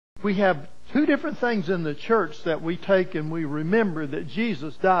we have two different things in the church that we take and we remember that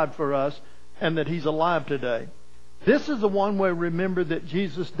Jesus died for us and that He's alive today. This is the one where we remember that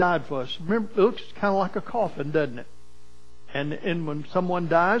Jesus died for us. Remember, it looks kind of like a coffin, doesn't it? And when someone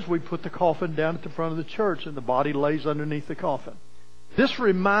dies, we put the coffin down at the front of the church and the body lays underneath the coffin. This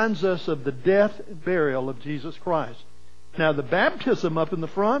reminds us of the death and burial of Jesus Christ. Now, the baptism up in the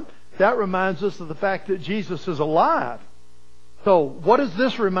front, that reminds us of the fact that Jesus is alive. So, what does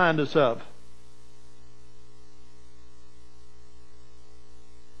this remind us of?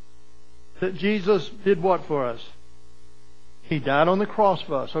 That Jesus did what for us? He died on the cross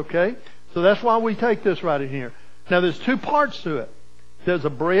for us, okay? So that's why we take this right in here. Now, there's two parts to it. There's a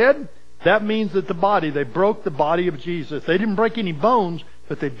bread. That means that they broke the body of Jesus. They didn't break any bones,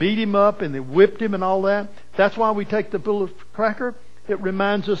 but they beat Him up and they whipped Him and all that. That's why we take the little cracker. It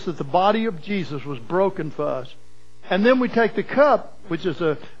reminds us that the body of Jesus was broken for us. And then we take the cup, which is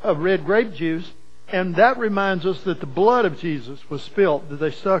a red grape juice, and that reminds us that the blood of Jesus was spilt.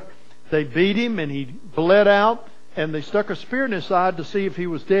 They beat Him and He bled out, and they stuck a spear in His side to see if He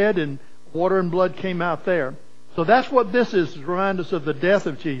was dead, and water and blood came out there. So that's what this is, to remind us of the death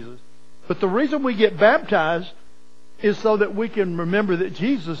of Jesus. But the reason we get baptized is so that we can remember that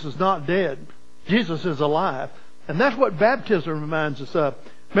Jesus is not dead. Jesus is alive. And that's what baptism reminds us of.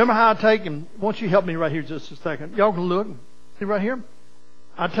 Remember how I take, and won't you help me right here just a second? Y'all can look. See right here?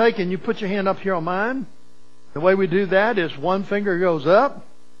 I take and you put your hand up here on mine. The way we do that is one finger goes up.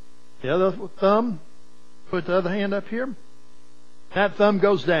 The other thumb, put the other hand up here. That thumb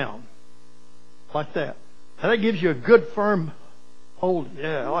goes down. Like that. And that gives you a good firm hold.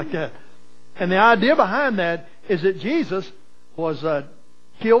 Yeah, like that. And the idea behind that is that Jesus was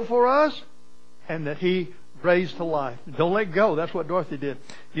killed for us and that He raised to life. Don't let go. That's what Dorothy did.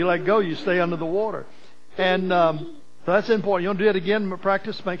 You let go, you stay under the water. And so that's important. You want to do it again,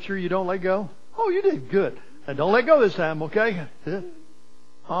 practice, make sure you don't let go. Oh, you did good. And don't let go this time, okay?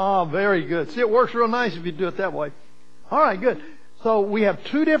 Oh, very good. See, it works real nice if you do it that way. All right, good. So we have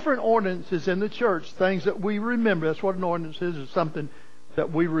two different ordinances in the church, things that we remember. That's what an ordinance is. It's something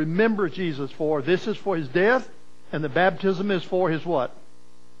that we remember Jesus for. This is for His death, and the baptism is for His what?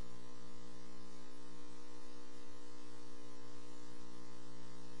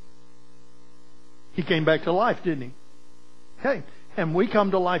 He came back to life, didn't He? Okay. And we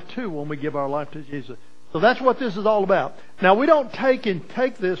come to life too when we give our life to Jesus. So that's what this is all about. Now, we don't take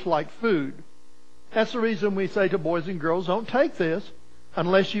this like food. That's the reason we say to boys and girls, don't take this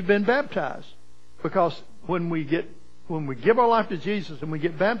unless you've been baptized. Because when we give our life to Jesus and we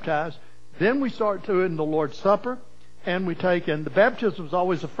get baptized, then we start doing the Lord's Supper, and the baptism is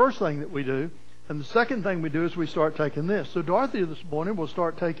always the first thing that we do. And the second thing we do is we start taking this. So Dorothy this morning will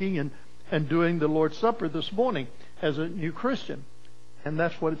start taking and doing the Lord's Supper this morning as a new Christian. And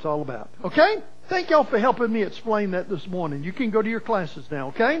that's what it's all about. Okay? Thank y'all for helping me explain that this morning. You can go to your classes now,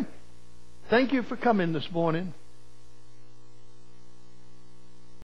 okay? Thank you for coming this morning.